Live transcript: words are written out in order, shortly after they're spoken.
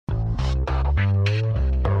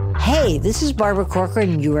Hey, this is Barbara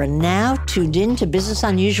Corcoran, and you are now tuned in to Business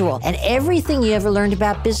Unusual. And everything you ever learned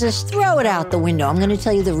about business, throw it out the window. I'm going to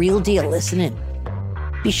tell you the real deal. Listen in.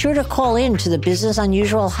 Be sure to call in to the Business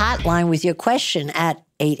Unusual hotline with your question at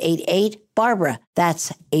 888-BARBARA.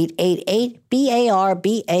 That's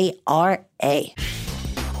 888-BARBARA.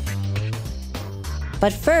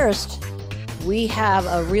 But first, we have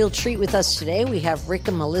a real treat with us today. We have Rick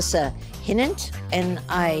and Melissa Hinnant, and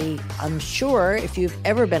I'm sure if you've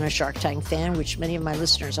ever been a Shark Tank fan, which many of my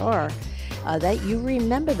listeners are, that you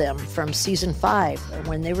remember them from season 5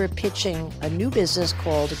 when they were pitching a new business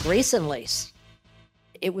called Grace and Lace.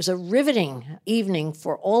 It was a riveting evening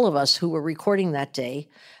for all of us who were recording that day.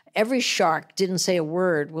 Every shark didn't say a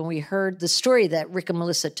word when we heard the story that Rick and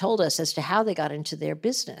Melissa told us as to how they got into their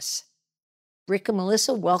business. Rick and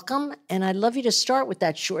Melissa, welcome, and I'd love you to start with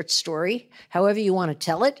that short story, however you want to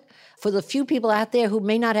tell it, for the few people out there who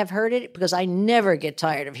may not have heard it, because I never get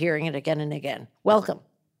tired of hearing it again and again. Welcome.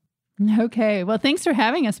 Okay. Well, thanks for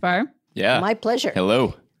having us, Barb. Yeah. My pleasure.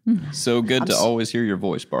 Hello. So good to always hear your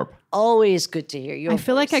voice, Barb. Always good to hear your I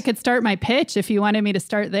feel voice. like I could start my pitch if you wanted me to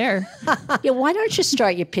start there. Yeah, why don't you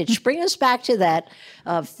start your pitch? Bring us back to that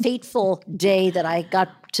fateful day that I got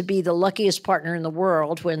to be the luckiest partner in the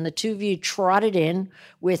world when the two of you trotted in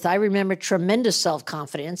with, I remember, tremendous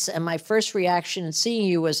self-confidence. And my first reaction in seeing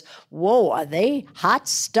you was, whoa, are they hot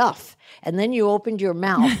stuff? And then you opened your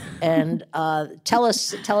mouth and tell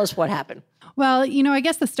us what happened. Well, I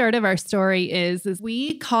guess the start of our story is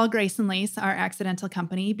we call Grace and Lace our accidental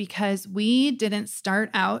company because we didn't start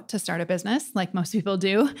out to start a business like most people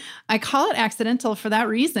do. I call it accidental for that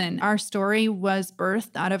reason. Our story was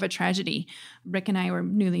birthed out of a tragedy. Rick and I were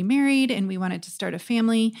newly married and we wanted to start a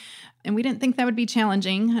family. And we didn't think that would be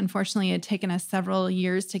challenging. Unfortunately, it had taken us several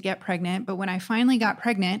years to get pregnant. But when I finally got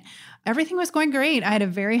pregnant, everything was going great. I had a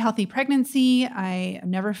very healthy pregnancy. I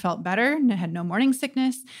never felt better. I had no morning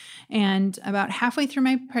sickness. And about halfway through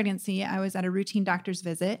my pregnancy, I was at a routine doctor's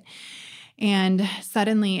visit. And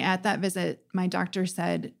suddenly at that visit, my doctor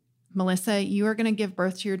said, Melissa, you are going to give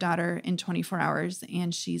birth to your daughter in 24 hours,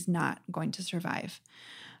 and she's not going to survive.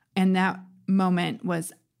 And that moment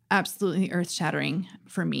was absolutely earth-shattering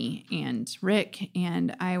for me and Rick.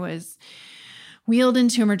 And I was wheeled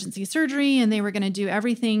into emergency surgery, and they were going to do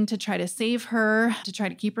everything to try to save her, to try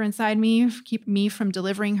to keep her inside me, keep me from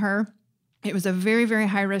delivering her. It was a very, very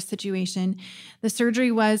high-risk situation. The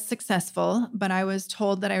surgery was successful, but I was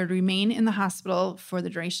told that I would remain in the hospital for the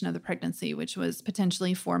duration of the pregnancy, which was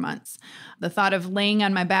potentially 4 months. The thought of laying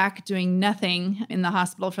on my back doing nothing in the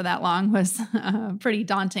hospital for that long was pretty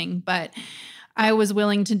daunting, but I was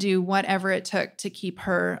willing to do whatever it took to keep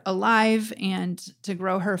her alive and to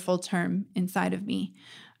grow her full term inside of me.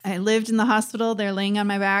 I lived in the hospital there laying on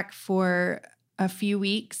my back for a few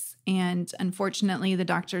weeks, and unfortunately the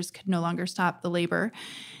doctors could no longer stop the labor,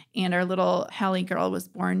 and our little Hallie girl was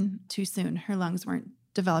born too soon. Her lungs weren't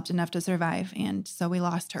developed enough to survive, and so we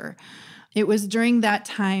lost her. It was during that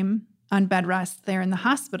time on bed rest there in the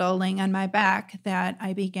hospital laying on my back that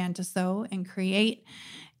I began to sew and create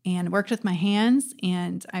and worked with my hands,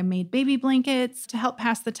 and I made baby blankets to help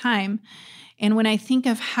pass the time. And when I think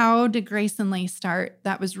of how did Grace and Lace start,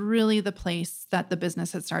 that was really the place that the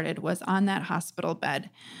business had started, was on that hospital bed.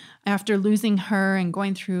 After losing her and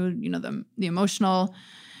going through, the emotional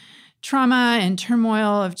trauma and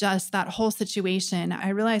turmoil of just that whole situation, I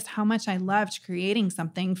realized how much I loved creating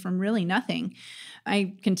something from really nothing.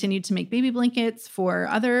 I continued to make baby blankets for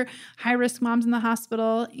other high-risk moms in the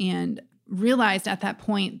hospital and realized at that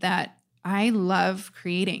point that I love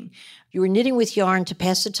creating. You were knitting with yarn to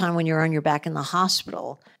pass the time when you're on your back in the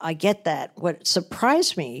hospital. I get that. What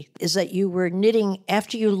surprised me is that you were knitting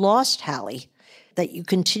after you lost Hallie, that you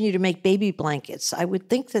continue to make baby blankets. I would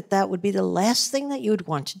think that that would be the last thing that you would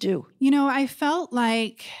want to do. I felt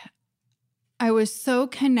like I was so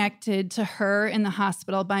connected to her in the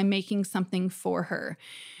hospital by making something for her,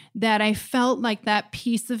 that I felt like that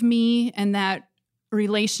piece of me and that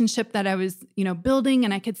relationship that I was, building,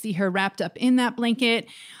 and I could see her wrapped up in that blanket.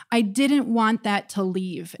 I didn't want that to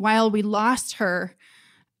leave. While we lost her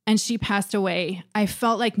and she passed away, I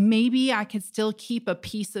felt like maybe I could still keep a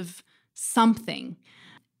piece of something.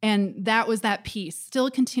 And that was that piece, still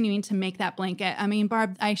continuing to make that blanket. I mean,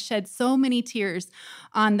 Barb, I shed so many tears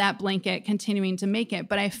on that blanket, continuing to make it,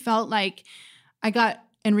 but I felt like I got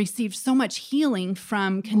and received so much healing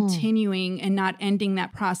from continuing and not ending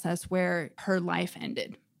that process where her life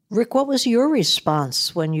ended. Rick, what was your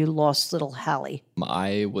response when you lost little Hallie?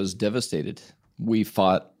 I was devastated. We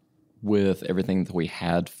fought with everything that we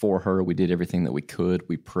had for her. We did everything that we could.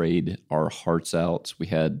 We prayed our hearts out. We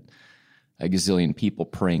had a gazillion people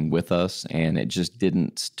praying with us, and it just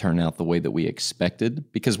didn't turn out the way that we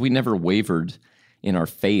expected, because we never wavered in our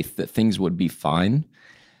faith that things would be fine.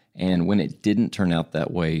 And when it didn't turn out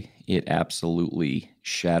that way, it absolutely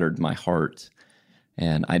shattered my heart.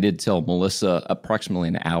 And I did tell Melissa approximately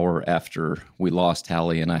an hour after we lost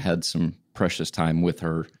Hallie and I had some precious time with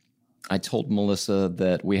her, I told Melissa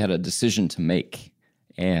that we had a decision to make.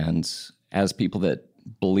 And as people that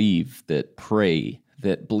believe, that pray,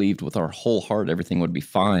 that believed with our whole heart everything would be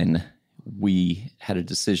fine, we had a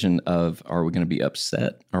decision of, are we going to be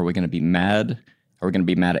upset? Are we going to be mad? Are we going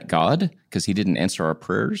to be mad at God because he didn't answer our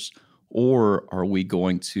prayers? Or are we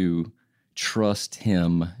going to trust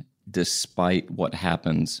him despite what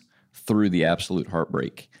happens through the absolute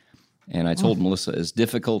heartbreak? And I told Melissa, as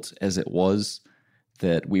difficult as it was,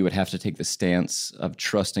 that we would have to take the stance of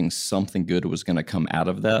trusting something good was going to come out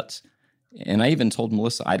of that. And I even told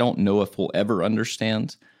Melissa, I don't know if we'll ever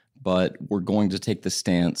understand, but we're going to take the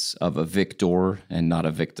stance of a victor and not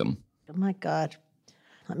a victim. Oh, my God.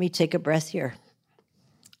 Let me take a breath here.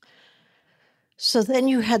 So then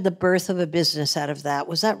you had the birth of a business out of that.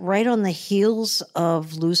 Was that right on the heels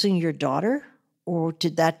of losing your daughter? Or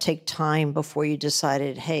did that take time before you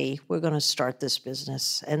decided, hey, we're going to start this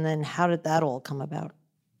business? And then how did that all come about?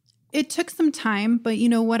 It took some time, but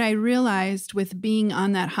what I realized with being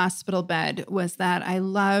on that hospital bed was that I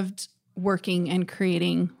loved working and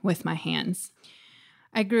creating with my hands.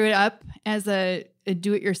 I grew up as a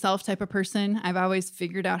do-it-yourself type of person. I've always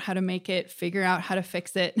figured out how to make it, figure out how to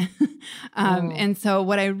fix it. And so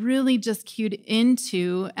what I really just cued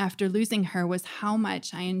into after losing her was how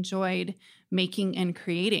much I enjoyed making and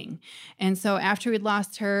creating. And so after we'd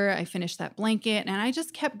lost her, I finished that blanket and I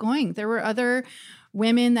just kept going. There were other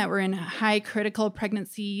women that were in high critical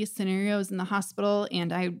pregnancy scenarios in the hospital,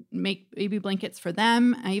 and I make baby blankets for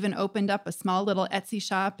them. I even opened up a small little Etsy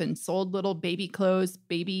shop and sold little baby clothes,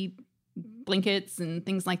 baby blankets and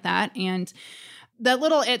things like that. And that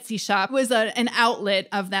little Etsy shop was an outlet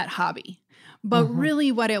of that hobby. But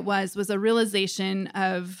really what it was a realization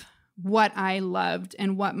of what I loved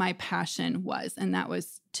and what my passion was, and that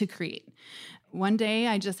was to create. One day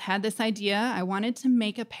I just had this idea. I wanted to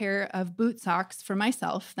make a pair of boot socks for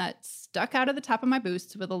myself that stuck out of the top of my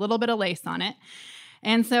boots with a little bit of lace on it.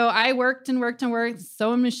 And so I worked,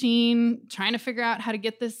 sewing machine, trying to figure out how to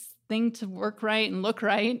get this thing to work right and look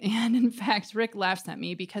right. And in fact, Rick laughs at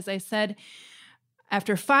me because I said,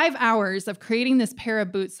 after 5 hours of creating this pair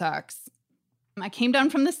of boot socks, I came down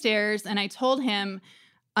from the stairs and I told him,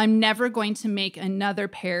 I'm never going to make another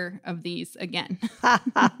pair of these again.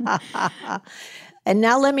 And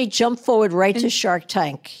now let me jump forward to Shark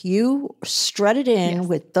Tank. You strutted in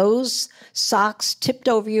with those socks tipped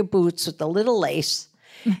over your boots with the little lace.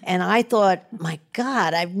 And I thought, my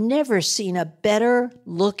God, I've never seen a better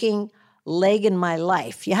looking leg in my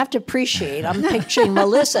life. You have to appreciate, I'm picturing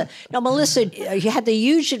Melissa. Now, Melissa, you had the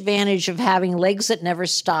huge advantage of having legs that never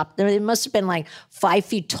stopped. It must have been like 5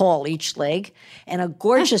 feet tall each leg, and a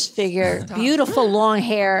gorgeous figure, beautiful long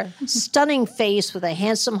hair, stunning face with a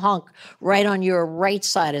handsome hunk right on your right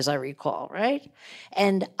side, as I recall, right?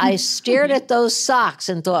 And I stared at those socks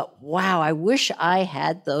and thought, wow, I wish I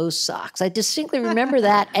had those socks. I distinctly remember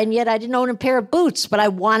that, and yet I didn't own a pair of boots, but I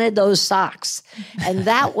wanted those socks. And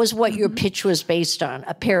that was what your pitch was based on,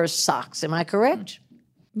 a pair of socks. Am I correct?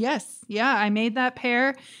 Yes. Yeah, I made that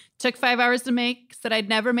pair. Took 5 hours to make, said I'd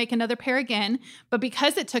never make another pair again. But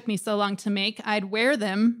because it took me so long to make, I'd wear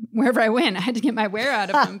them wherever I went. I had to get my wear out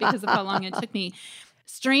of them because of how long it took me.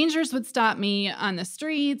 Strangers would stop me on the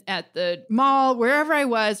streets, at the mall, wherever I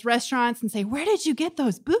was, restaurants, and say, where did you get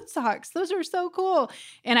those boot socks? Those are so cool.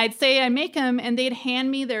 And I'd say I make them, and they'd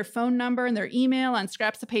hand me their phone number and their email on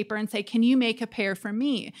scraps of paper and say, can you make a pair for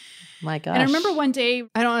me? My gosh. And I remember one day,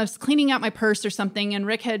 I was cleaning out my purse or something, and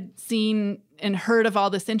Rick had seen and heard of all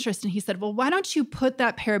this interest, and he said, well, why don't you put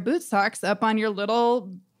that pair of boot socks up on your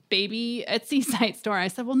little baby Etsy site store? I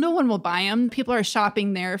said, well, no one will buy them. People are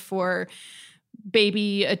shopping there for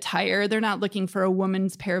baby attire. They're not looking for a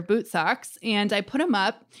woman's pair of boot socks. And I put them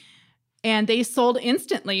up and they sold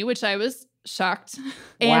instantly, which I was shocked.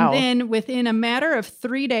 Wow. And then within a matter of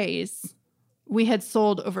 3 days, we had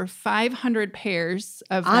sold over 500 pairs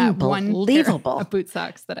of that one pair of boot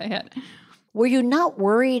socks that I had. Were you not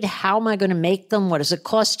worried, how am I going to make them? What does it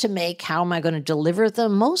cost to make? How am I going to deliver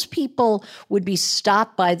them? Most people would be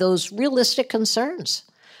stopped by those realistic concerns.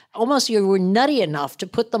 Almost you were nutty enough to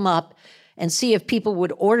put them up and see if people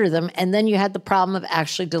would order them, and then you had the problem of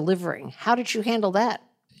actually delivering. How did you handle that?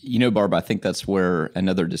 Barb, I think that's where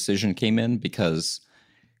another decision came in, because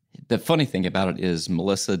the funny thing about it is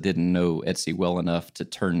Melissa didn't know Etsy well enough to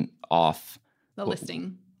turn off the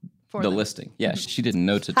listing. for the them. listing. Yeah, she didn't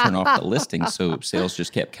know to turn off the listing, so sales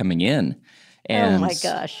just kept coming in. And oh my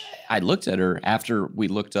gosh. I looked at her after we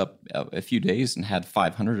looked up a few days and had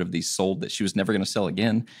 500 of these sold that she was never going to sell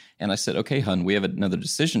again. And I said, okay, hun, we have another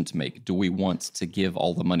decision to make. Do we want to give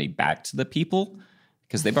all the money back to the people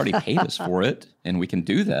because they've already paid us for it and we can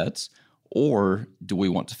do that? Or do we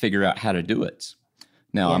want to figure out how to do it?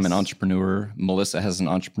 Now, Yes. I'm an entrepreneur. Melissa has an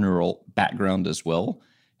entrepreneurial background as well.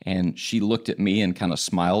 And she looked at me and kind of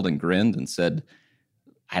smiled and grinned and said,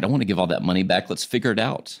 I don't want to give all that money back. Let's figure it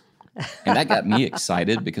out. And that got me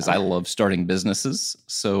excited because I love starting businesses.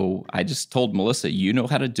 So I just told Melissa, you know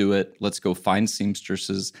how to do it. Let's go find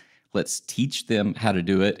seamstresses. Let's teach them how to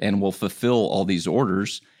do it, and we'll fulfill all these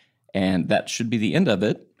orders. And that should be the end of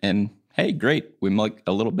it. And hey, great. We make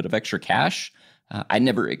a little bit of extra cash. I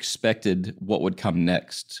never expected what would come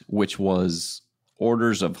next, which was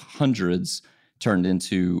orders of hundreds turned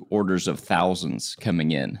into orders of thousands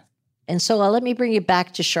coming in. And so let me bring you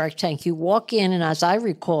back to Shark Tank. You walk in, and as I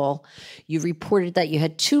recall, you reported that you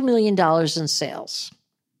had $2 million in sales,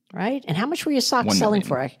 right? And how much were your socks 1 selling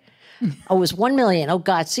million. for? Oh, it was 1 million. Oh,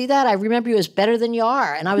 God. See that? I remember you as better than you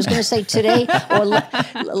are. And I was going to say today or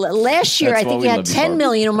last year, That's I why think we you had love you, 10 Barb.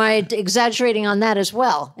 million. Am I exaggerating on that as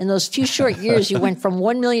well? In those few short years, you went from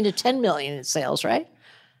 1 million to 10 million in sales, right?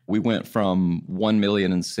 We went from 1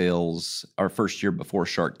 million in sales our first year before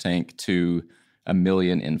Shark Tank to 1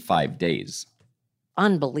 million in 5 days.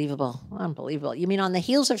 Unbelievable. Unbelievable. You mean on the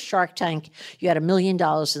heels of Shark Tank, you had $1 million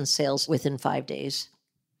in sales within 5 days?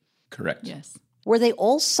 Correct. Yes. Were they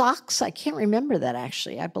all socks? I can't remember that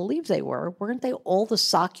actually. I believe they were. Weren't they all the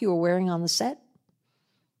sock you were wearing on the set?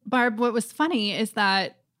 Barb, what was funny is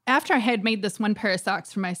that after I had made this one pair of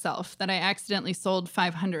socks for myself that I accidentally sold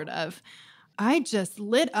 500 of, I just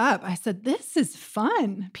lit up. I said, this is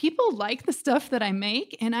fun. People like the stuff that I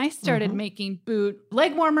make. And I started making boot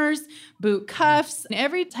leg warmers, boot cuffs, and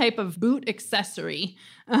every type of boot accessory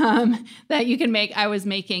that you can make, I was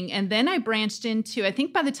making. And then I branched into, I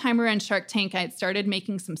think by the time we were on Shark Tank, I had started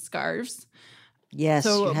making some scarves. Yes.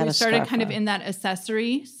 So you had we a started scarf kind of on. in that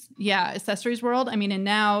accessories world. I mean, and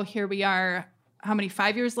now here we are, how many,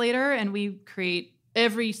 5 years later, and we create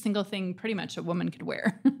every single thing pretty much a woman could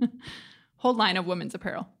wear. Whole line of women's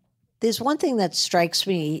apparel. There's one thing that strikes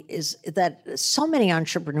me is that so many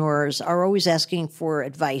entrepreneurs are always asking for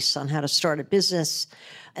advice on how to start a business.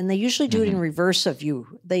 And they usually do it in reverse of you.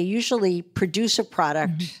 They usually produce a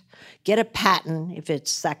product, get a patent if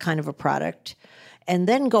it's that kind of a product, and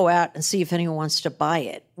then go out and see if anyone wants to buy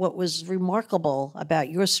it. What was remarkable about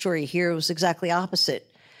your story here was exactly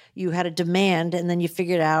opposite. You had a demand, and then you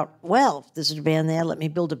figured out, well, there's a demand there, let me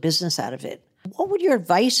build a business out of it. What would your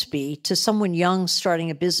advice be to someone young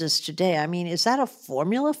starting a business today? I mean, is that a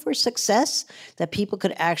formula for success that people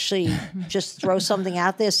could actually just throw something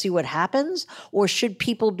out there, see what happens? Or should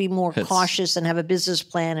people be more cautious and have a business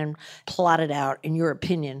plan and plot it out, in your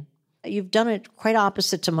opinion? You've done it quite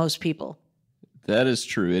opposite to most people. That is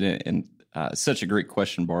true. And such a great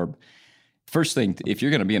question, Barb. First thing, if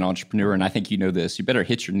you're going to be an entrepreneur, and I think you know this, you better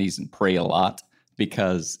hit your knees and pray a lot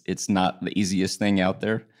because it's not the easiest thing out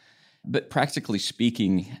there. But practically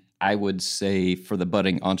speaking, I would say for the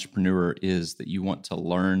budding entrepreneur is that you want to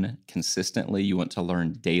learn consistently. You want to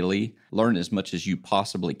learn daily. Learn as much as you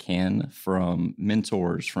possibly can from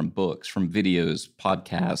mentors, from books, from videos,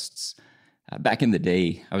 podcasts. Back in the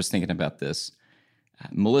day, I was thinking about this.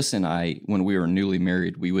 Melissa and I, when we were newly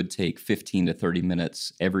married, we would take 15 to 30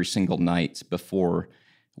 minutes every single night before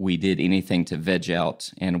we did anything to veg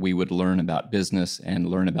out, and we would learn about business and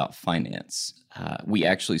learn about finance. We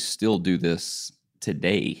actually still do this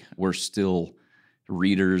today. We're still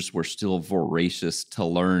readers. We're still voracious to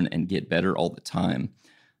learn and get better all the time.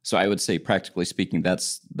 So I would say, practically speaking,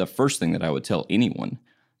 that's the first thing that I would tell anyone.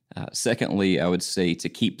 Secondly, I would say to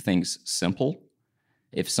keep things simple.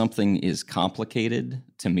 If something is complicated,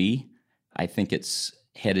 to me, I think it's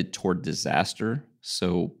headed toward disaster.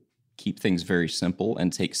 So keep things very simple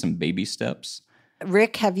and take some baby steps.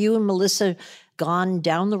 Rick, have you and Melissa gone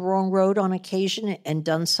down the wrong road on occasion and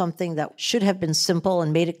done something that should have been simple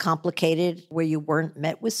and made it complicated where you weren't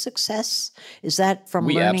met with success? Is that from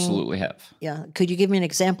We learning? absolutely have. Yeah. Could you give me an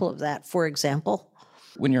example of that, for example?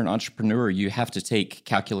 When you're an entrepreneur, you have to take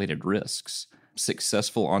calculated risks.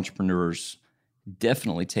 Successful entrepreneurs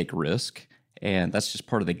definitely take risk, and that's just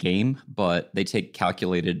part of the game, but they take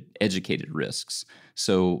calculated, educated risks.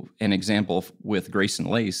 So an example with Grace and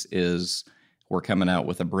Lace is we're coming out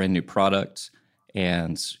with a brand new product,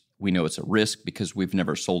 and we know it's a risk because we've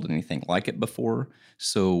never sold anything like it before.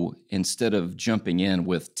 So instead of jumping in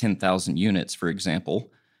with 10,000 units, for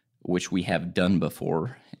example, which we have done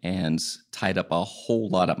before and tied up a whole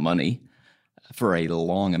lot of money for a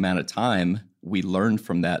long amount of time. We learned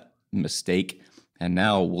from that mistake, and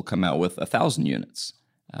now we'll come out with 1,000 units.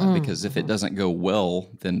 Because if it doesn't go well,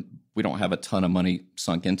 then we don't have a ton of money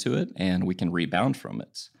sunk into it, and we can rebound from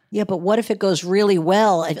it. Yeah, but what if it goes really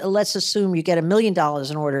well? Let's assume you get $1 million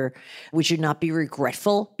in order. Would you not be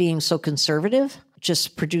regretful being so conservative?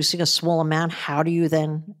 Just producing a small amount, how do you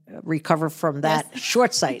then recover from that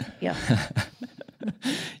short sight? Yeah.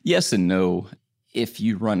 Yes and no. If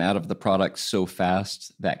you run out of the product so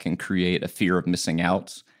fast, that can create a fear of missing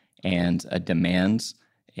out and a demand.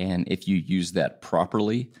 And if you use that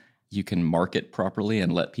properly, you can market properly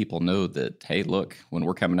and let people know that, hey, look, when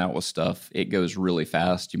we're coming out with stuff, it goes really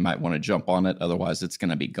fast. You might want to jump on it. Otherwise, it's going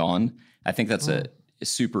to be gone. I think that's a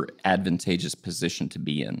super advantageous position to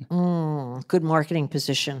be in. Good marketing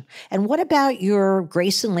position. And what about your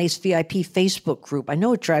Grace and Lace VIP Facebook group? I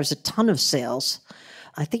know it drives a ton of sales.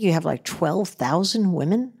 I think you have like 12,000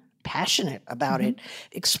 women passionate about it.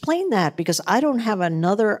 Explain that, because I don't have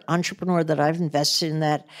another entrepreneur that I've invested in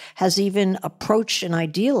that has even approached an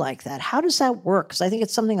idea like that. How does that work? Because I think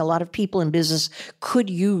it's something a lot of people in business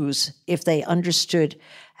could use if they understood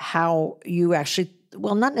how you actually,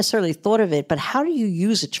 well, not necessarily thought of it, but how do you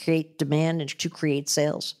use it to create demand and to create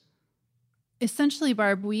sales? Essentially,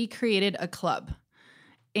 Barb, we created a club.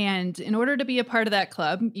 And in order to be a part of that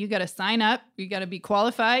club, you got to sign up. You got to be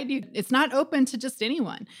qualified. It's not open to just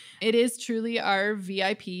anyone. It is truly our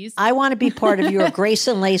VIPs. I want to be part of your Grace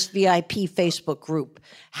and Lace VIP Facebook group.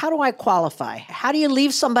 How do I qualify? How do you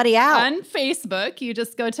leave somebody out? On Facebook, you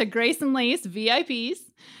just go to Grace and Lace VIPs.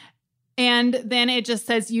 And then it just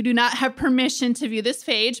says, you do not have permission to view this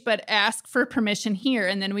page, but ask for permission here.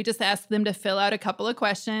 And then we just ask them to fill out a couple of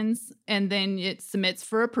questions, and then it submits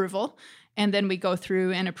for approval. And then we go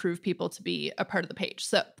through and approve people to be a part of the page.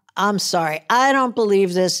 So I'm sorry. I don't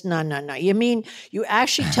believe this. No. You mean you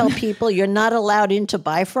actually tell people you're not allowed in to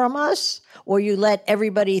buy from us? Or you let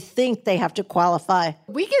everybody think they have to qualify?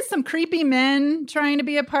 We get some creepy men trying to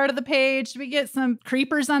be a part of the page. We get some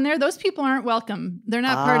creepers on there. Those people aren't welcome. They're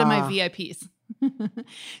not part of my VIPs.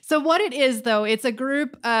 So what it is, though, it's a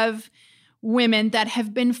group of women that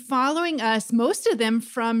have been following us, most of them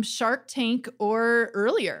from Shark Tank or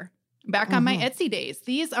earlier. Back on my Etsy days.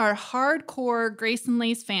 These are hardcore Grace and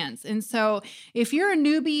Lace fans. And so if you're a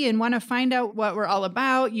newbie and want to find out what we're all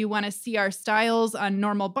about, you want to see our styles on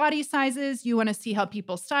normal body sizes, you want to see how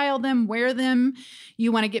people style them, wear them,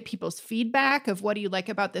 you want to get people's feedback of what do you like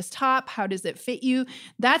about this top, how does it fit you,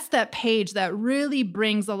 that's that page that really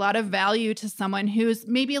brings a lot of value to someone who's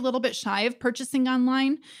maybe a little bit shy of purchasing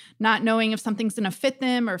online, not knowing if something's going to fit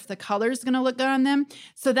them or if the color's going to look good on them.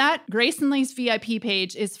 So that Grace and Lace VIP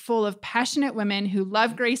page is full of passionate women who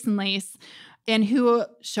love Grace and Lace and who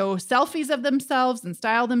show selfies of themselves and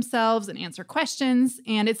style themselves and answer questions.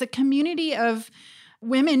 And it's a community of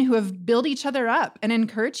women who have built each other up and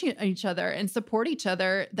encourage each other and support each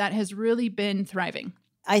other that has really been thriving.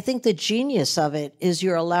 I think the genius of it is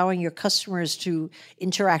you're allowing your customers to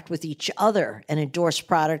interact with each other and endorse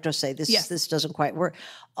product or say, this doesn't quite work.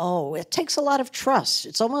 Oh, it takes a lot of trust.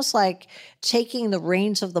 It's almost like taking the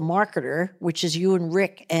reins of the marketer, which is you and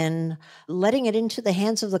Rick, and letting it into the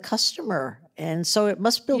hands of the customer. And so it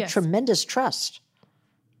must build tremendous trust.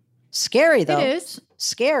 Scary, though. It is.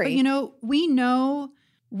 Scary. But, we know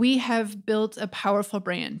we have built a powerful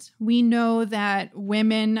brand. We know that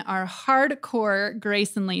women are hardcore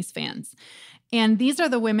Grace and Lace fans. And these are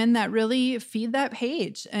the women that really feed that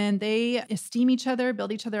page, and they esteem each other,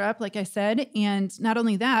 build each other up, like I said. And not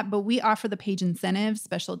only that, but we offer the page incentives,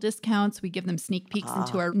 special discounts. We give them sneak peeks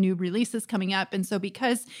into our new releases coming up. And so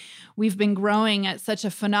because we've been growing at such a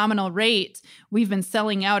phenomenal rate, we've been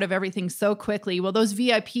selling out of everything so quickly. Well, those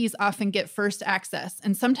VIPs often get first access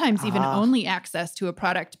and sometimes even only access to a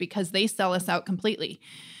product because they sell us out completely.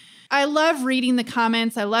 I love reading the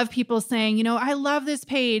comments. I love people saying, I love this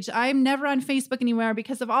page. I'm never on Facebook anymore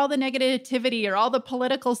because of all the negativity or all the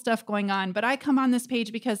political stuff going on. But I come on this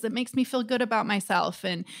page because it makes me feel good about myself.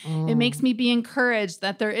 And it makes me be encouraged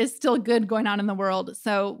that there is still good going on in the world.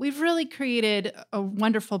 So we've really created a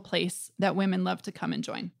wonderful place that women love to come and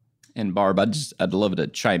join. And Barb, I'd love to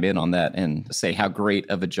chime in on that and say how great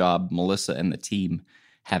of a job Melissa and the team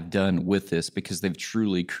have done with this, because they've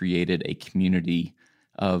truly created a community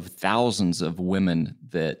of thousands of women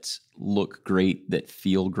that look great, that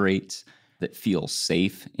feel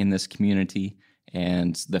safe in this community.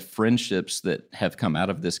 And the friendships that have come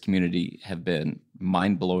out of this community have been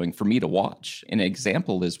mind-blowing for me to watch. An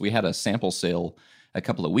example is we had a sample sale a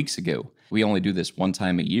couple of weeks ago. We only do this one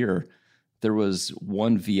time a year, There was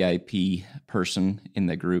one VIP person in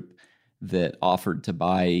the group that offered to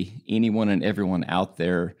buy anyone and everyone out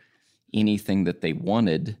there anything that they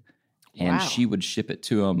wanted, and Wow. she would ship it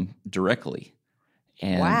to them directly.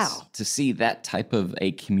 And Wow. to see that type of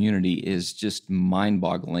a community is just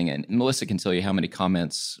mind-boggling. And Melissa can tell you how many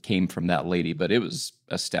comments came from that lady, but it was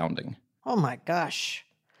astounding. Oh my gosh.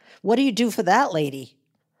 What do you do for that lady?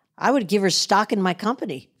 I would give her stock in my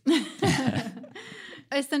company.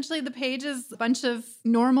 Essentially, the page is a bunch of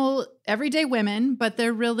normal, everyday women, but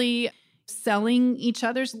they're really selling each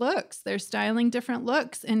other's looks. They're styling different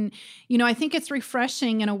looks. And, I think it's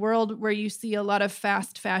refreshing in a world where you see a lot of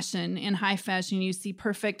fast fashion and high fashion. You see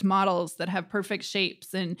perfect models that have perfect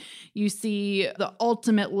shapes, and you see the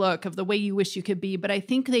ultimate look of the way you wish you could be. But I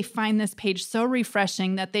think they find this page so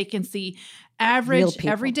refreshing that they can see Real average,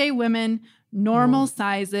 people. everyday women, normal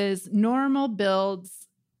sizes, normal builds,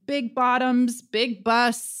 big bottoms, big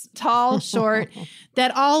busts, tall, short,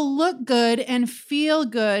 that all look good and feel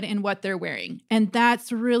good in what they're wearing. And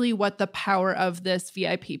that's really what the power of this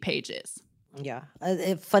VIP page is. Yeah,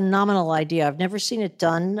 a phenomenal idea. I've never seen it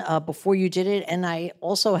done before you did it, and I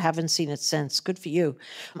also haven't seen it since. Good for you.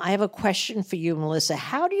 I have a question for you, Melissa.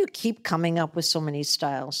 How do you keep coming up with so many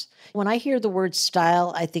styles? When I hear the word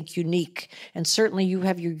style, I think unique, and certainly you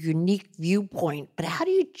have your unique viewpoint, but how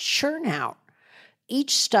do you churn out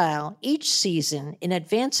each style, each season, in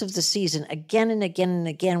advance of the season, again and again and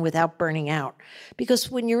again without burning out? Because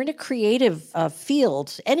when you're in a creative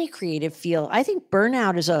field, any creative field, I think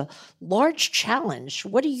burnout is a large challenge.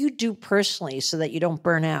 What do you do personally so that you don't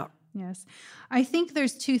burn out? Yes. I think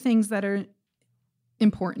there's two things that are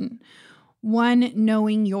important. One,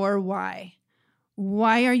 knowing your why.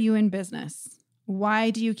 Why are you in business? Why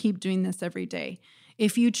do you keep doing this every day?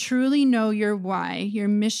 If you truly know your why, your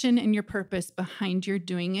mission and your purpose behind your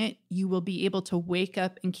doing it, you will be able to wake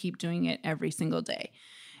up and keep doing it every single day.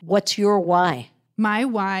 What's your why? My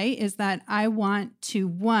why is that I want to,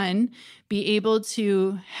 one, be able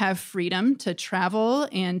to have freedom to travel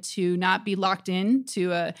and to not be locked in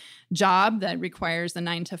to a job that requires a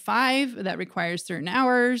 9 to 5, that requires certain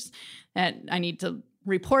hours, that I need to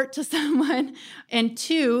report to someone. And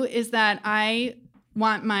two is that I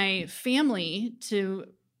want my family to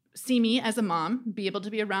see me as a mom, be able to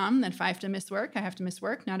be around, that if I have to miss work, I have to miss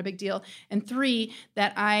work, not a big deal. And three,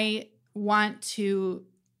 that I want to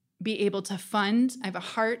be able to fund, I have a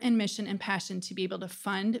heart and mission and passion to be able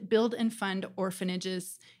to build and fund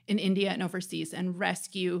orphanages in India and overseas and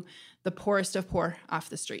rescue the poorest of poor off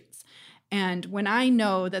the streets. And when I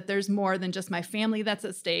know that there's more than just my family that's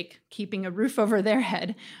at stake, keeping a roof over their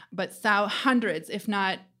head, but hundreds, if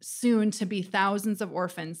not soon to be thousands of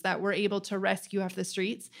orphans that we're able to rescue off the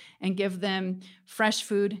streets and give them fresh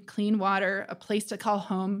food, clean water, a place to call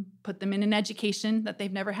home, put them in an education that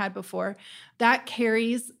they've never had before, that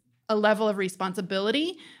carries a level of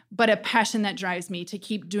responsibility, but a passion that drives me to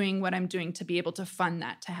keep doing what I'm doing to be able to fund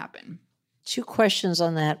that to happen. Two questions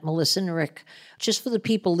on that, Melissa and Rick. Just for the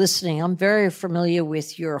people listening, I'm very familiar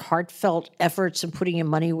with your heartfelt efforts in putting your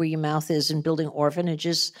money where your mouth is and building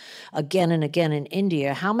orphanages again and again in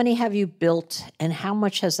India. How many have you built, and how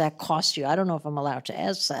much has that cost you? I don't know if I'm allowed to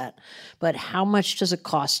ask that, but how much does it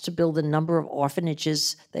cost to build a number of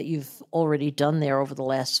orphanages that you've already done there over the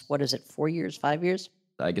last, 4 years, 5 years?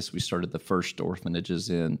 I guess we started the first orphanages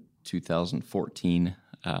in 2014.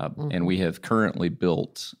 And we have currently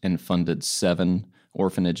built and funded 7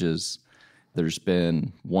 orphanages. There's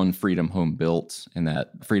been 1 Freedom Home built, and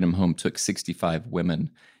that Freedom Home took 65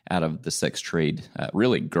 women out of the sex trade,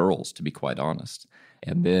 really girls, to be quite honest.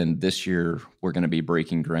 And then this year, we're going to be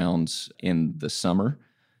breaking ground in the summer,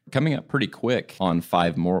 coming up pretty quick on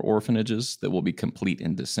 5 more orphanages that will be complete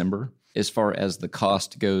in December. As far as the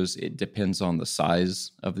cost goes, it depends on the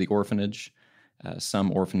size of the orphanage.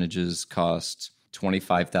 Some orphanages cost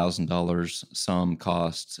 $25,000, some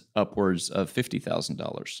cost upwards of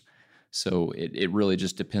 $50,000. So it really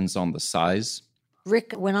just depends on the size.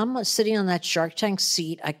 Rick, when I'm sitting on that Shark Tank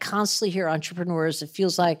seat, I constantly hear entrepreneurs, it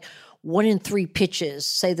feels like 1 in 3 pitches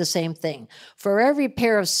say the same thing. For every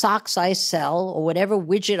pair of socks I sell or whatever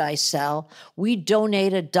widget I sell, we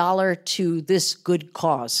donate $1 to this good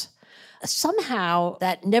cause. Somehow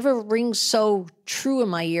that never rings so true in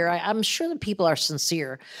my ear. I'm sure that people are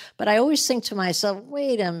sincere, but I always think to myself,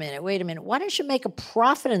 wait a minute. Why don't you make a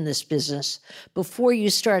profit in this business before you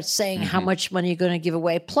start saying how much money you're going to give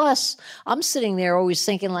away? Plus, I'm sitting there always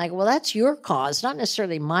thinking like, well, that's your cause, not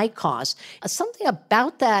necessarily my cause. Something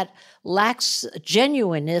about that lacks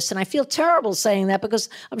genuineness. And I feel terrible saying that because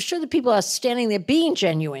I'm sure the people are standing there being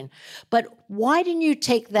genuine. But why didn't you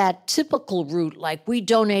take that typical route, like we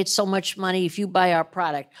donate so much money if you buy our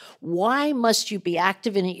product? Why must you be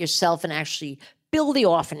active in it yourself and actually build the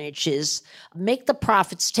orphanages, make the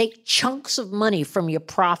profits, take chunks of money from your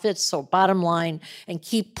profits or bottom line and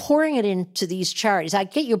keep pouring it into these charities? I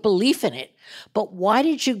get your belief in it, but why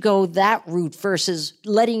did you go that route versus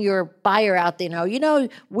letting your buyer out there know,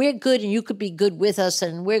 we're good and you could be good with us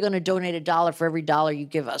and we're going to donate $1 for every dollar you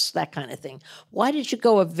give us, that kind of thing? Why did you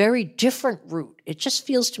go a very different route? It just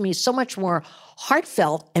feels to me so much more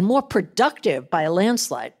heartfelt and more productive by a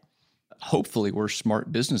landslide. Hopefully we're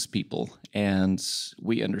smart business people and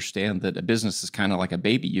we understand that a business is kind of like a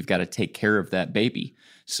baby. You've got to take care of that baby.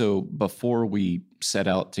 So before we set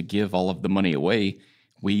out to give all of the money away,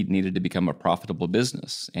 we needed to become a profitable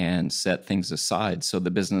business and set things aside so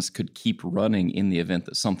the business could keep running in the event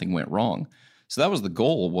that something went wrong. So that was the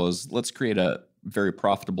goal, was let's create a very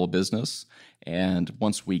profitable business. And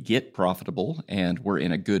once we get profitable and we're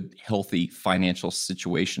in a good, healthy financial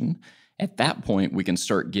situation, at that point, we can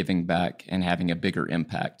start giving back and having a bigger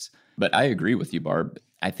impact. But I agree with you, Barb.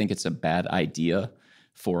 I think it's a bad idea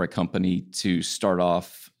for a company to start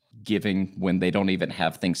off giving when they don't even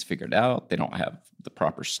have things figured out. They don't have the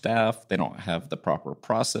proper staff. They don't have the proper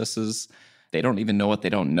processes. They don't even know what they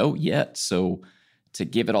don't know yet. So to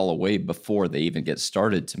give it all away before they even get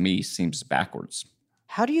started, to me, seems backwards.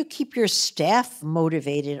 How do you keep your staff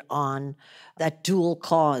motivated on that dual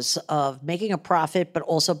cause of making a profit but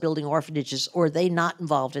also building orphanages? Or are they not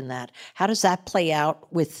involved in that? How does that play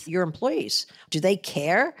out with your employees? Do they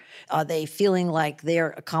care? Are they feeling like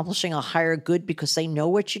they're accomplishing a higher good because they know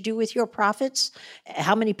what you do with your profits?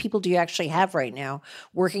 How many people do you actually have right now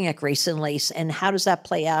working at Grace and Lace? And how does that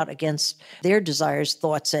play out against their desires,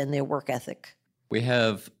 thoughts, and their work ethic? We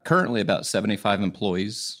have currently about 75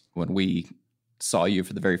 employees. When we saw you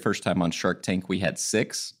for the very first time on Shark Tank, we had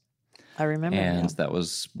 6. I remember. And that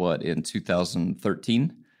was, in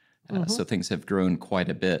 2013? So things have grown quite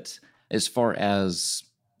a bit. As far as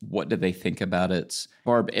what do they think about it,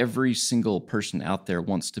 Barb, every single person out there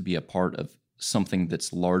wants to be a part of something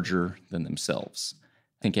that's larger than themselves.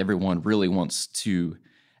 I think everyone really wants to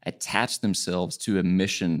attach themselves to a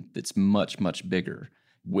mission that's much, much bigger.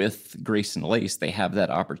 With Grace and Lace, they have that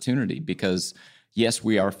opportunity because, yes,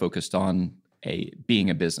 we are focused on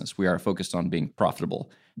being a business. We are focused on being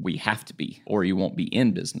profitable. We have to be, or you won't be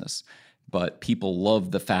in business. But people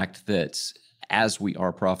love the fact that as we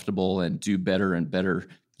are profitable and do better and better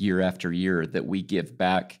year after year, that we give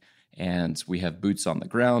back and we have boots on the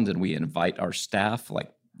ground and we invite our staff.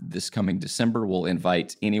 Like this coming December, we'll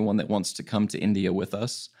invite anyone that wants to come to India with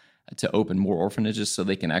us to open more orphanages so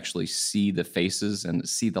they can actually see the faces and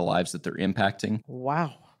see the lives that they're impacting.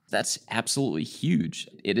 Wow. That's absolutely huge.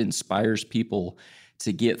 It inspires people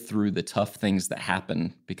to get through the tough things that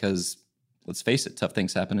happen because, let's face it, tough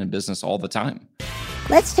things happen in business all the time.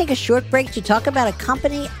 Let's take a short break to talk about a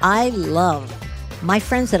company I love, my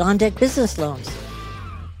friends at On Deck Business Loans.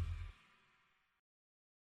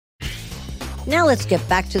 Now let's get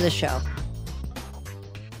back to the show.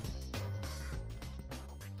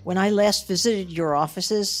 When I last visited your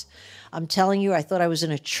offices, I'm telling you, I thought I was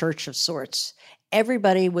in a church of sorts.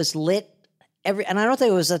 Everybody was lit. And I don't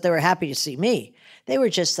think it was that they were happy to see me. They were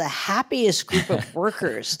just the happiest group of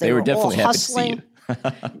workers. They were definitely all happy to see you.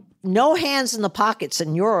 No hands in the pockets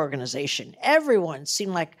in your organization. Everyone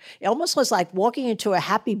seemed like, it almost was like walking into a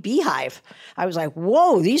happy beehive. I was like,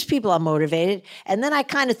 whoa, these people are motivated. And then I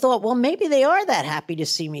kind of thought, well, maybe they are that happy to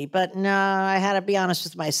see me. But no, I had to be honest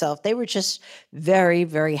with myself. They were just very,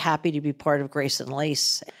 very happy to be part of Grace and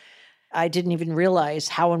Lace. I didn't even realize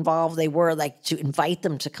how involved they were, like to invite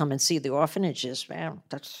them to come and see the orphanages. Man,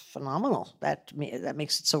 that's phenomenal. That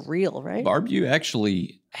makes it so real, right? Barb, you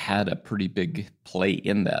actually had a pretty big play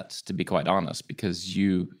in that, to be quite honest, because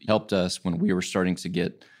you helped us when we were starting to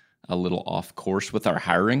get a little off course with our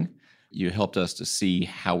hiring. You helped us to see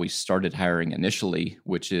how we started hiring initially,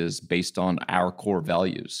 which is based on our core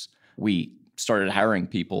values. We started hiring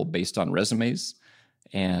people based on resumes.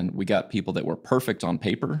 And we got people that were perfect on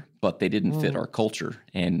paper, but they didn't fit our culture.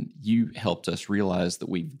 And you helped us realize that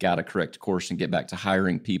we've got to correct course and get back to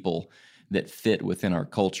hiring people that fit within our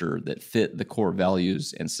culture, that fit the core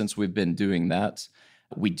values. And since we've been doing that,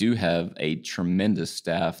 We do have a tremendous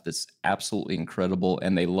staff that's absolutely incredible,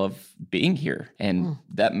 and they love being here. And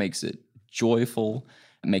that makes it joyful,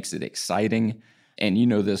 it makes it exciting. And you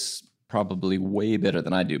know this probably way better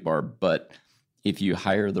than I do, Barb, but if you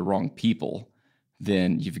hire the wrong people,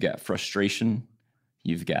 then you've got frustration,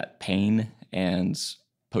 you've got pain, and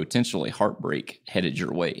potentially heartbreak headed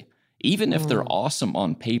your way. Even if they're awesome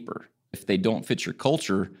on paper, if they don't fit your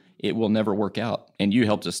culture, it will never work out. And you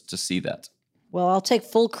helped us to see that. Well, I'll take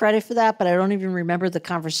full credit for that, but I don't even remember the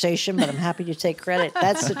conversation, but I'm happy to take credit.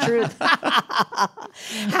 That's the truth.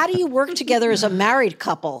 How do you work together as a married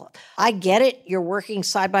couple? I get it. You're working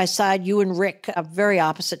side by side. You and Rick have very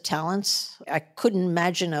opposite talents. I couldn't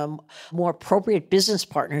imagine a more appropriate business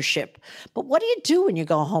partnership. But what do you do when you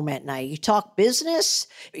go home at night? You talk business,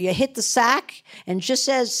 you hit the sack, and just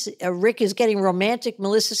as Rick is getting romantic,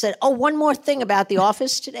 Melissa said, "Oh, one more thing about The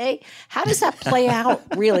Office today." How does that play out,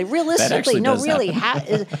 really? Realistically, no, really.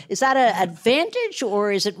 Is that an advantage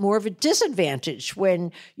or is it more of a disadvantage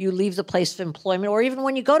when you leave the place of employment or even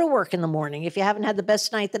when you go to work in the morning? If you haven't had the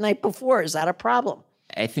best night the night before, is that a problem?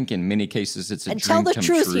 I think in many cases it's a and dream tell the come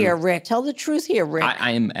truth true. here, Rick. Tell the truth here, Rick.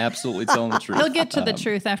 I am absolutely telling the truth. He'll get to the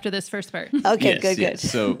truth after this first part. Okay, Yes. good.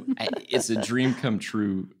 So it's a dream come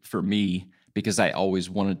true for me because I always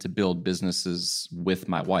wanted to build businesses with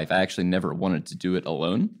my wife. I actually never wanted to do it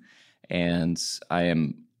alone. And I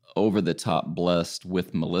am over the top blessed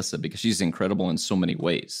with Melissa because she's incredible in so many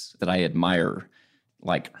ways that I admire,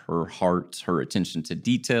 like her heart, her attention to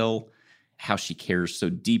detail, how she cares so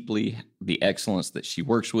deeply, the excellence that she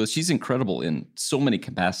works with. She's incredible in so many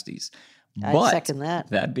capacities. I second that.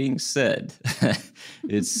 That being said,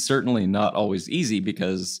 it's certainly not always easy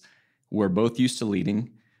because we're both used to leading.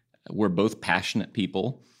 We're both passionate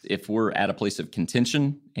people. If we're at a place of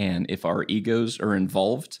contention and if our egos are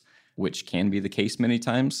involved, which can be the case many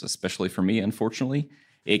times, especially for me, unfortunately,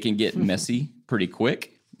 it can get messy pretty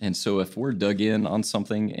quick. And so if we're dug in on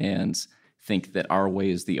something and think that our way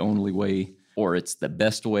is the only way or it's the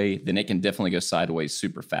best way, then it can definitely go sideways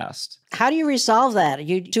super fast. How do you resolve that?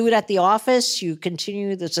 You do it at the office? You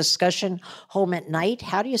continue this discussion home at night?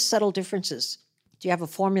 How do you settle differences? Do you have a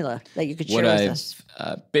formula that you could share with us? What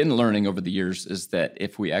I've been learning over the years is that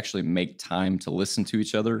if we actually make time to listen to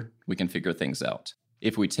each other, we can figure things out.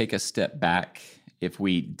 If we take a step back, if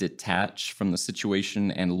we detach from the situation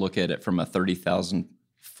and look at it from a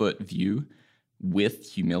 30,000-foot view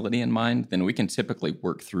with humility in mind, then we can typically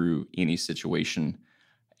work through any situation,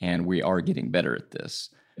 and we are getting better at this.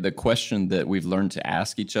 The question that we've learned to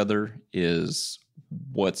ask each other is,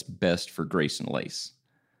 what's best for Grace and Lace?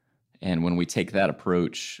 And when we take that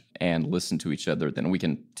approach and listen to each other, then we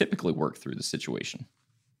can typically work through the situation.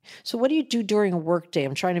 So what do you do during a work day?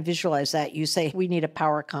 I'm trying to visualize that. You say, we need a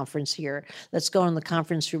power conference here. Let's go in the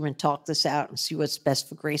conference room and talk this out and see what's best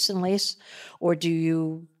for Grace and Lace. Or do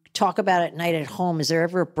you talk about it at night at home? Is there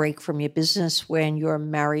ever a break from your business when you're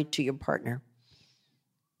married to your partner?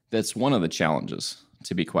 That's one of the challenges,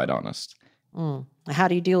 to be quite honest. How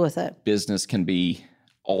do you deal with that? Business can be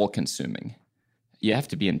all-consuming. You have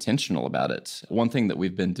to be intentional about it. One thing that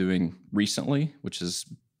we've been doing recently, which has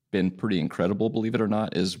been pretty incredible, believe it or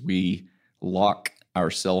not, is we lock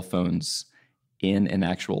our cell phones in an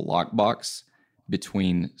actual lockbox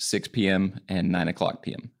between 6 p.m. and 9 o'clock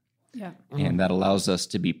p.m. Yeah. And that allows us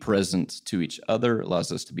to be present to each other,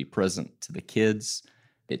 allows us to be present to the kids.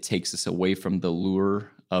 It takes us away from the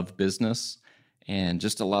lure of business and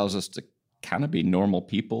just allows us to kind of be normal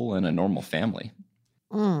people and a normal family.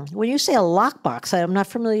 When you say a lockbox, I'm not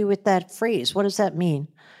familiar with that phrase. What does that mean?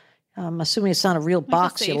 I'm assuming it's not a real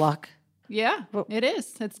box you lock. Yeah, it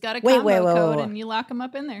is. It's got a combo code, and you lock them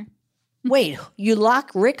up in there. Wait, you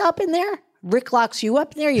lock Rick up in there? Rick locks you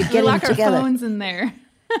up in there? You get them together? We lock our phones in there.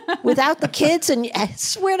 Without the kids? And I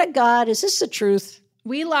swear to God, is this the truth?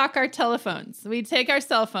 We lock our telephones. We take our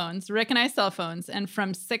cell phones, Rick and I cell phones, and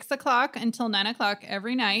from 6 o'clock until 9 o'clock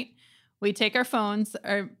every night, we take our phones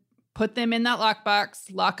or put them in that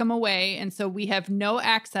lockbox, lock them away. And so we have no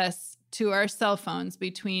access to our cell phones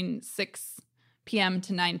between 6 p.m.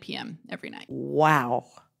 to 9 p.m. every night. Wow.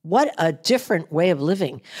 What a different way of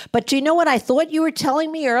living. But do you know what I thought you were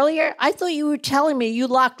telling me earlier? I thought you were telling me you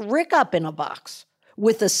locked Rick up in a box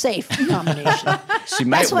with a safe combination. She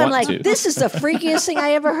might That's why I'm want like, to. this is the freakiest thing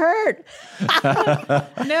I ever heard.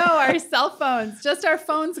 No, our cell phones, just our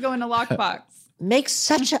phones go in a lockbox. Makes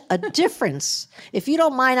such a difference. If you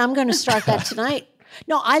don't mind, I'm going to start that tonight.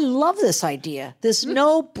 No, I love this idea. There's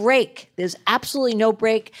no break. There's absolutely no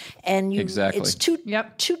break. And Exactly. It's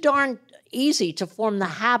too darn easy to form the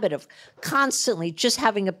habit of constantly just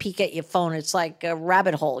having a peek at your phone. It's like a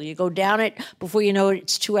rabbit hole. You go down it, before you know it,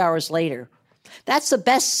 it's 2 hours later. That's the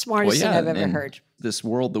best, smartest thing I've ever heard. This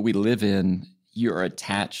world that we live in, you're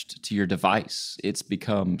attached to your device. It's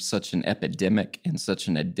become such an epidemic and such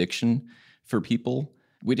an addiction for people.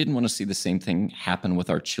 We didn't want to see the same thing happen with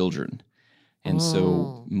our children. And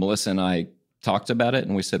so Melissa and I talked about it,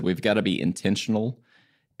 and we said we've got to be intentional,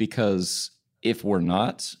 because if we're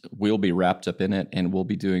not, we'll be wrapped up in it and we'll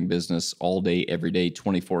be doing business all day, every day,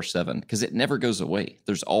 24/7, because it never goes away.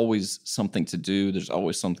 There's always something to do. There's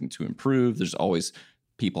always something to improve. There's always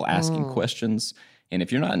people asking questions. And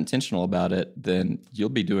if you're not intentional about it, then you'll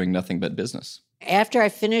be doing nothing but business. After I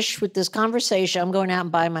finish with this conversation, I'm going out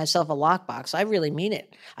and buying myself a lockbox. I really mean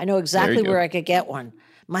it. I know exactly where I could get one.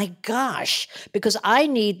 My gosh, because I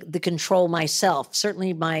need the control myself.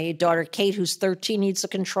 Certainly my daughter, Kate, who's 13, needs the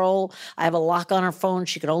control. I have a lock on her phone.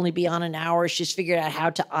 She could only be on an hour. She's figured out how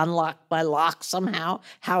to unlock my lock somehow.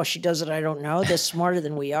 How she does it, I don't know. They're smarter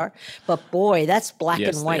than we are. But boy, that's black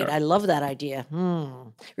and white. I love that idea.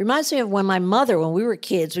 Reminds me of when my mother, when we were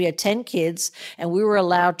kids, we had 10 kids, and we were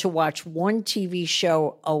allowed to watch one TV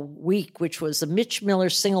show a week, which was the Mitch Miller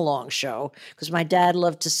Sing-Along Show, because my dad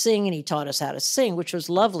loved to sing, and he taught us how to sing, which was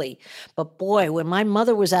lovely. But boy, when my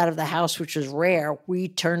mother was out of the house, which was rare, we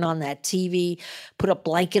turned on that TV, put a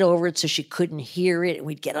blanket over it so she couldn't hear it, and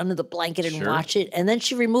we'd get under the blanket and watch it. And then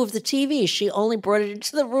she removed the TV. She only brought it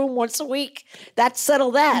into the room once a week. That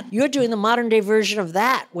settled that. You're doing the modern day version of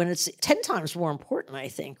that when it's 10 times more important, I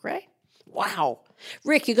think, right? Wow.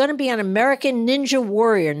 Rick, you're going to be on American Ninja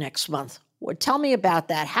Warrior next month. Well, tell me about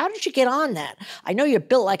that. How did you get on that? I know you're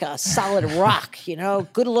built like a solid rock,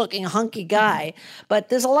 good-looking, hunky guy, but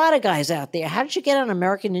there's a lot of guys out there. How did you get on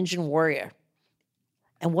American Ninja Warrior?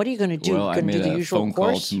 And what are you going to do? Well, I made a phone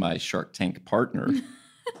call to my Shark Tank partner,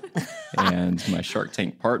 and my Shark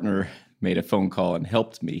Tank partner made a phone call and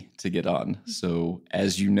helped me to get on. So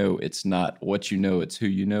as you know, it's not what you know, it's who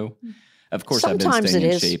you know. Of course, Sometimes I've been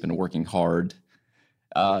staying in shape and working hard.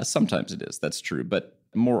 Sometimes it is. That's true. But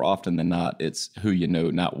more often than not, it's who you know,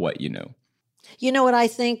 not what you know. You know what I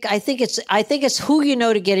think? I think it's who you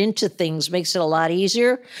know to get into things makes it a lot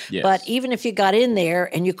easier. Yes. But even if you got in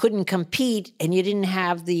there and you couldn't compete and you didn't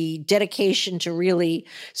have the dedication to really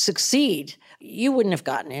succeed, you wouldn't have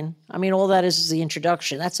gotten in. I mean, all that is the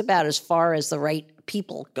introduction. That's about as far as the right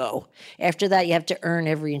people go. After that, you have to earn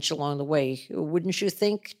every inch along the way. Wouldn't you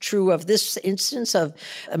think? True of this instance of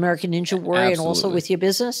American Ninja Warrior and also with your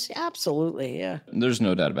business? Absolutely, yeah. There's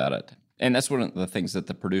no doubt about it. And that's one of the things that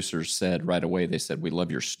the producers said right away. They said, we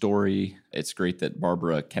love your story. It's great that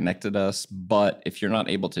Barbara connected us. But if you're not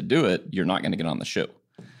able to do it, you're not going to get on the show.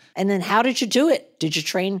 And then how did you do it? Did you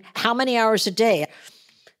train how many hours a day?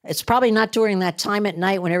 It's probably not during that time at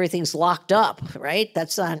night when everything's locked up, right?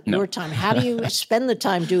 That's not your time. How do you spend the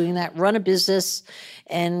time doing that, run a business,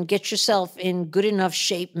 and get yourself in good enough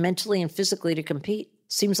shape mentally and physically to compete?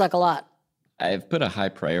 Seems like a lot. I've put a high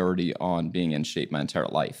priority on being in shape my entire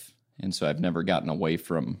life. And so I've never gotten away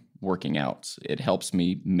from working out. It helps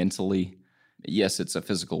me mentally. Yes, it's a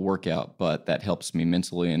physical workout, but that helps me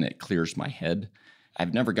mentally and it clears my head.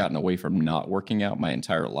 I've never gotten away from not working out my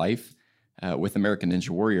entire life. With American Ninja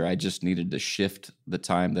Warrior, I just needed to shift the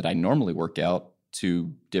time that I normally work out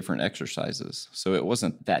to different exercises. So it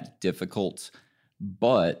wasn't that difficult.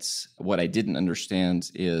 But what I didn't understand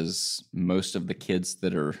is most of the kids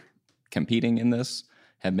that are competing in this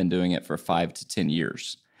have been doing it for 5 to 10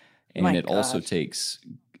 years. And it also takes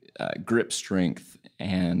grip strength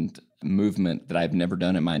and movement that I've never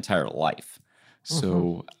done in my entire life.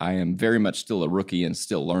 So I am very much still a rookie and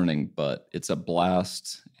still learning, but it's a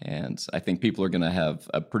blast. And I think people are going to have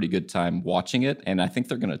a pretty good time watching it. And I think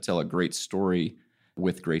they're going to tell a great story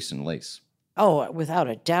with Grayson Lace. Oh, without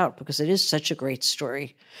a doubt, because it is such a great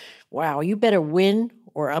story. Wow, you better win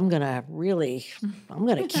or I'm going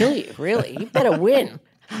to kill you, really. You better win.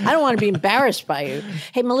 I don't want to be embarrassed by you.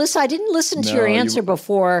 Hey, Melissa, I didn't listen to your answer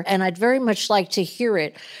before, and I'd very much like to hear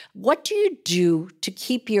it. What do you do to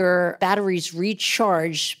keep your batteries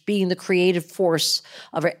recharged, being the creative force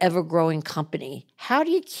of an ever-growing company? How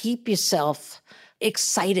do you keep yourself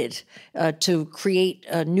excited to create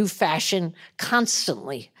a new fashion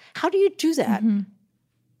constantly? How do you do that?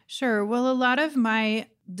 Sure. Well, a lot of my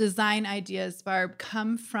design ideas, Barb,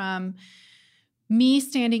 come from me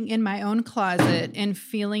standing in my own closet and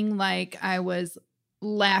feeling like I was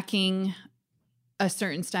lacking a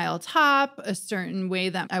certain style top, a certain way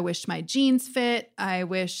that I wish my jeans fit. I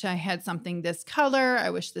wish I had something this color. I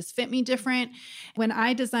wish this fit me different. When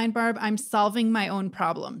I design, Barb, I'm solving my own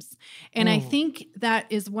problems. And I think that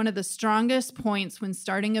is one of the strongest points when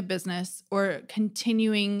starting a business or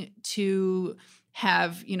continuing to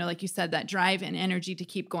have, like you said, that drive and energy to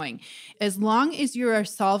keep going. As long as you are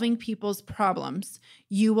solving people's problems,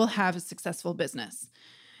 you will have a successful business.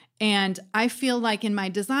 And I feel like in my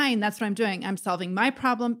design, that's what I'm doing. I'm solving my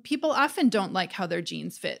problem. People often don't like how their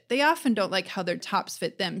jeans fit. They often don't like how their tops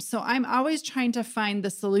fit them. So I'm always trying to find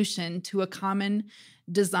the solution to a common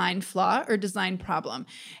design flaw or design problem.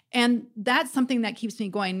 And that's something that keeps me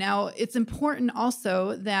going. Now, it's important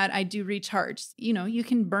also that I do recharge. You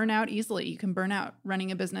can burn out easily. You can burn out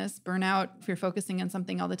running a business, burn out if you're focusing on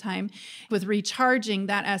something all the time. With recharging,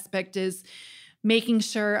 that aspect is making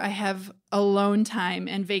sure I have alone time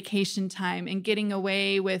and vacation time and getting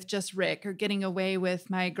away with just Rick or getting away with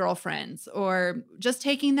my girlfriends or just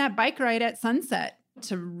taking that bike ride at sunset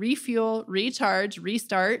to refuel, recharge,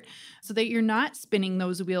 restart so that you're not spinning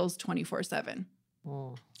those wheels 24/7.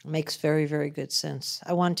 Makes very, very good sense.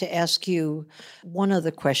 I want to ask you one other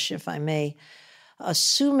question, if I may.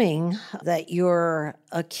 Assuming that you're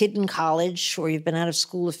a kid in college or you've been out of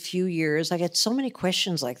school a few years, I get so many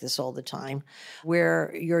questions like this all the time,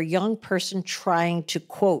 where you're a young person trying to,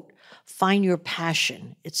 quote, find your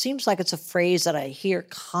passion. It seems like it's a phrase that I hear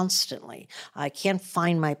constantly. I can't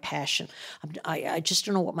find my passion. I just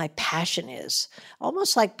don't know what my passion is.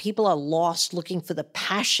 Almost like people are lost looking for the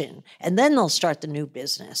passion, and then they'll start the new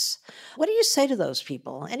business. What do you say to those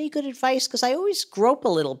people? Any good advice? Because I always grope a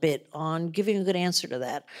little bit on giving a good answer to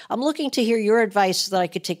that. I'm looking to hear your advice so that I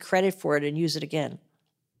could take credit for it and use it again.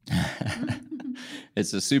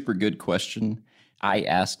 It's a super good question. I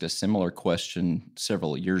asked a similar question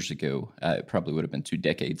several years ago. It probably would have been 2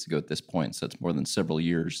 decades ago at this point, so it's more than several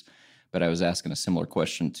years. But I was asking a similar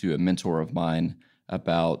question to a mentor of mine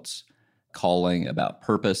about calling, about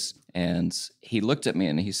purpose. And he looked at me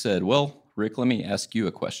and he said, well, Rick, let me ask you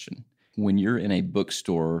a question. When you're in a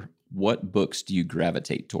bookstore, what books do you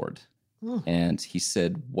gravitate toward? And he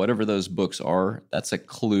said, whatever those books are, that's a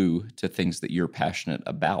clue to things that you're passionate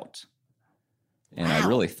about. And wow, I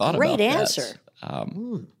really thought about that. Great answer.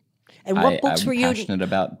 And what books were you passionate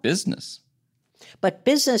about? Business. But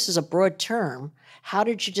business is a broad term. How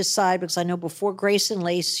did you decide? Because I know before Grace and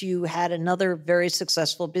Lace, you had another very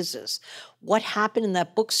successful business. What happened in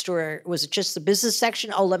that bookstore? Was it just the business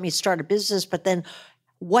section? Oh, let me start a business. But then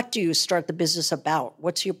what do you start the business about?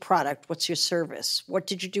 What's your product? What's your service? What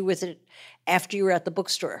did you do with it after you were at the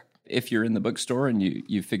bookstore? If you're in the bookstore and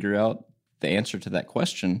you figure out the answer to that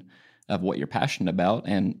question of what you're passionate about,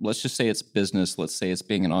 and let's just say it's business, let's say it's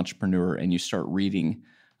being an entrepreneur, and you start reading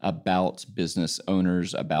about business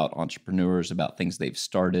owners, about entrepreneurs, about things they've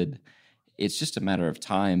started, it's just a matter of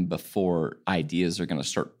time before ideas are going to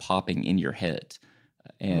start popping in your head.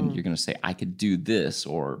 And you're going to say, I could do this,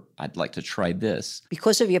 or I'd like to try this.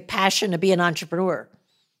 Because of your passion to be an entrepreneur.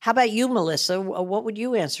 How about you, Melissa? What would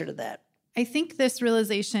you answer to that? I think this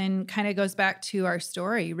realization kind of goes back to our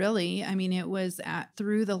story, really. I mean, it was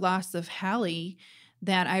through the loss of Hallie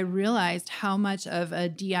that I realized how much of a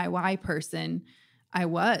DIY person I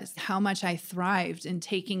was, how much I thrived in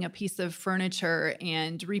taking a piece of furniture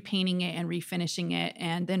and repainting it and refinishing it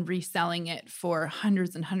and then reselling it for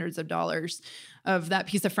hundreds and hundreds of dollars of that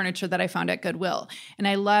piece of furniture that I found at Goodwill. And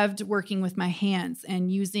I loved working with my hands and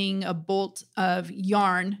using a bolt of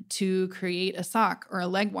yarn to create a sock or a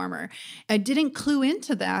leg warmer. I didn't clue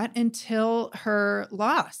into that until her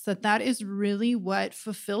loss, that is really what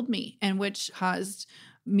fulfilled me and which caused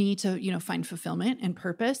me to, find fulfillment and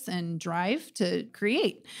purpose and drive to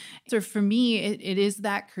create. So for me, it is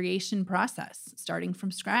that creation process, starting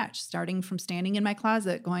from scratch, starting from standing in my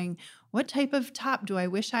closet going, what type of top do I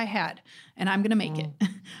wish I had? And I'm going to make it.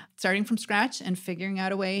 Starting from scratch and figuring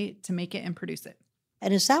out a way to make it and produce it.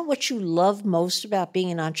 And is that what you love most about being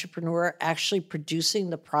an entrepreneur, actually producing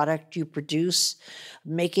the product you produce,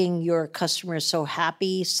 making your customers so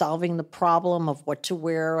happy, solving the problem of what to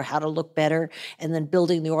wear or how to look better, and then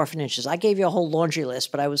building the orphanages? I gave you a whole laundry list,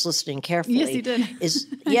 but I was listening carefully. Yes, you did.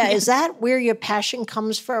 Is that where your passion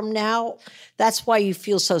comes from now? That's why you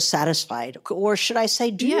feel so satisfied? Or should I say,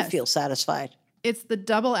 do you feel satisfied? It's the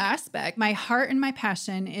double aspect. My heart and my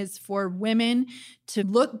passion is for women to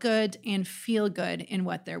look good and feel good in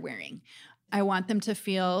what they're wearing. I want them to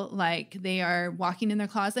feel like they are walking in their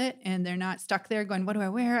closet and they're not stuck there going, what do I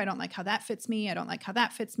wear? I don't like how that fits me. I don't like how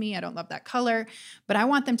that fits me. I don't love that color. But I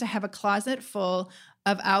want them to have a closet full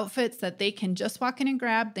of outfits that they can just walk in and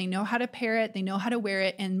grab. They know how to pair it. They know how to wear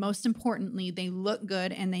it. And most importantly, they look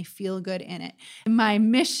good and they feel good in it. My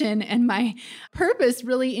mission and my purpose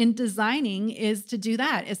really in designing is to do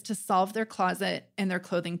that, is to solve their closet and their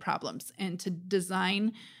clothing problems and to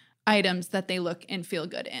design items that they look and feel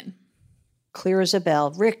good in. Clear as a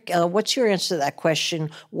bell. Rick, what's your answer to that question?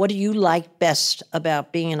 What do you like best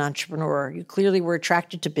about being an entrepreneur? You clearly were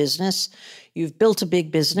attracted to business. You've built a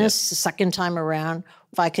big business the second time around.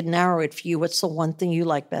 If I could narrow it for you, what's the one thing you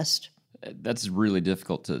like best? That's really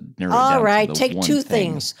difficult to narrow it All down right, to the take one two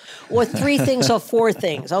thing. things or three things or four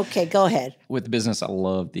things. Okay, go ahead. With business, I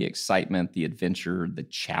love the excitement, the adventure, the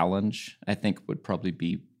challenge, I think would probably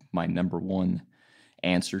be my number one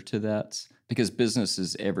answer to that. Because business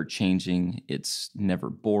is ever changing. It's never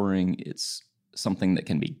boring. It's something that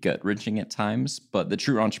can be gut-wrenching at times, but the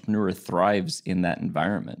true entrepreneur thrives in that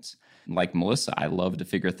environment. Like Melissa, I love to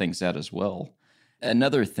figure things out as well.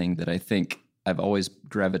 Another thing that I think I've always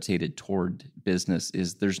gravitated toward business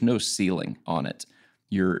is there's no ceiling on it.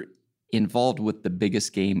 You're involved with the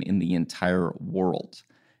biggest game in the entire world.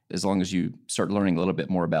 As long as you start learning a little bit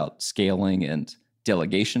more about scaling and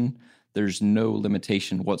delegation, there's no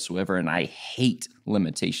limitation whatsoever. And I hate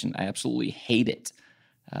limitation. I absolutely hate it.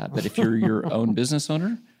 But if you're your own business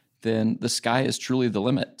owner, then the sky is truly the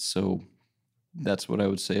limit. So that's what I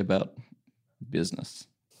would say about business.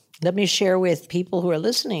 Let me share with people who are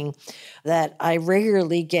listening that I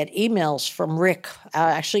regularly get emails from Rick.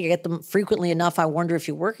 I actually get them frequently enough. I wonder if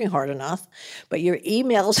you're working hard enough. But your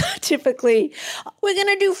emails are typically, we're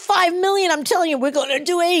going to do 5 million. I'm telling you, we're going to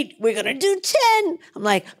do 8. We're going to do 10. I'm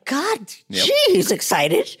like, God, gee, he's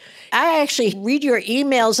excited. I actually read your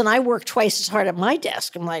emails and I work twice as hard at my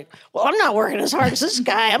desk. I'm like, well, I'm not working as hard as this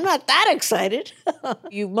guy. I'm not that excited.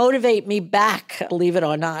 You motivate me back, believe it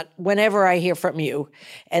or not, whenever I hear from you.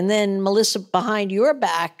 And then, Melissa, behind your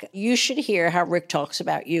back, you should hear how Rick talks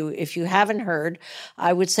about you. If you haven't heard,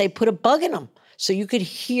 I would say put a bug in him so you could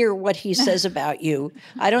hear what he says about you.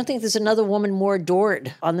 I don't think there's another woman more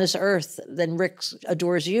adored on this earth than Rick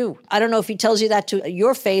adores you. I don't know if he tells you that to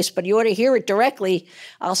your face, but you ought to hear it directly.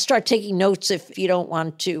 I'll start taking notes if you don't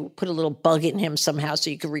want to put a little bug in him somehow so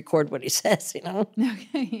you can record what he says, you know?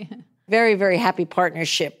 Okay. Yeah. Very, very happy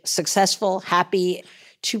partnership. Successful, happy.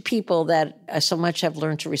 Two people that I so much have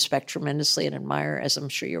learned to respect tremendously and admire, as I'm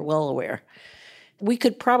sure you're well aware. We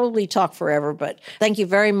could probably talk forever, but thank you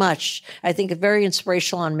very much. I think it's very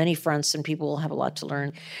inspirational on many fronts, and people will have a lot to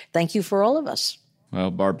learn. Thank you for all of us.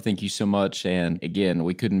 Well, Barb, thank you so much. And again,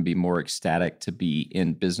 we couldn't be more ecstatic to be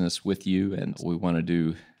in business with you, and we want to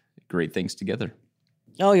do great things together.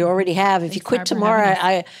 Oh, you already have. If Thanks, you quit Barb,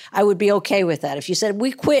 tomorrow, I would be okay with that. If you said,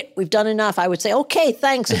 we quit, we've done enough, I would say, okay,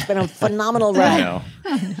 thanks. It's been a phenomenal ride.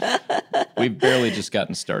 We've barely just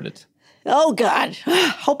gotten started. Oh, God.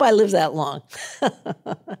 Hope I live that long.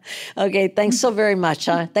 Okay, thanks so very much.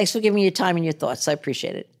 Thanks for giving me your time and your thoughts. I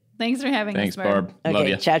appreciate it. Thanks for having Thanks, us, Barb. Barb. Love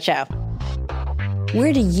Okay, you. ciao, ciao.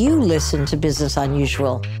 Where do you listen to Business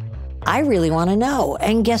Unusual? I really want to know.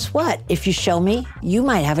 And guess what? If you show me, you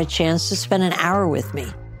might have a chance to spend an hour with me.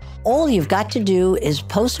 All you've got to do is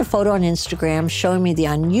post a photo on Instagram showing me the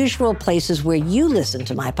unusual places where you listen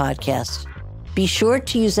to my podcast. Be sure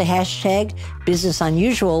to use the hashtag Business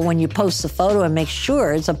Unusual when you post the photo and make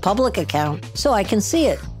sure it's a public account so I can see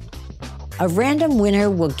it. A random winner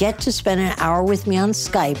will get to spend an hour with me on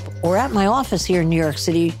Skype or at my office here in New York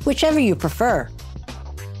City, whichever you prefer.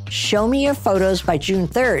 Show me your photos by June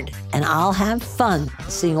 3rd, and I'll have fun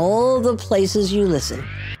seeing all the places you listen.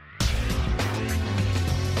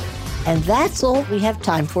 And that's all we have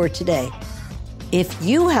time for today. If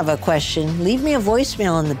you have a question, leave me a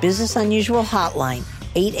voicemail on the Business Unusual hotline,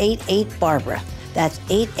 888-BARBARA. That's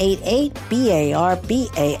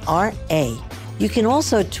 888-BARBARA. You can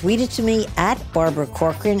also tweet it to me at Barbara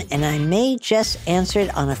Corcoran, and I may just answer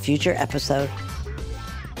it on a future episode.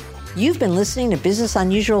 You've been listening to Business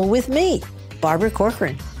Unusual with me, Barbara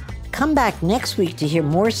Corcoran. Come back next week to hear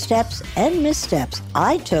more steps and missteps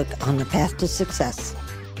I took on the path to success.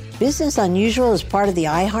 Business Unusual is part of the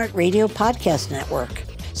iHeartRadio podcast network.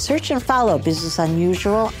 Search and follow Business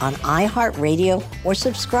Unusual on iHeartRadio or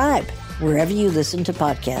subscribe wherever you listen to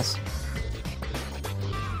podcasts.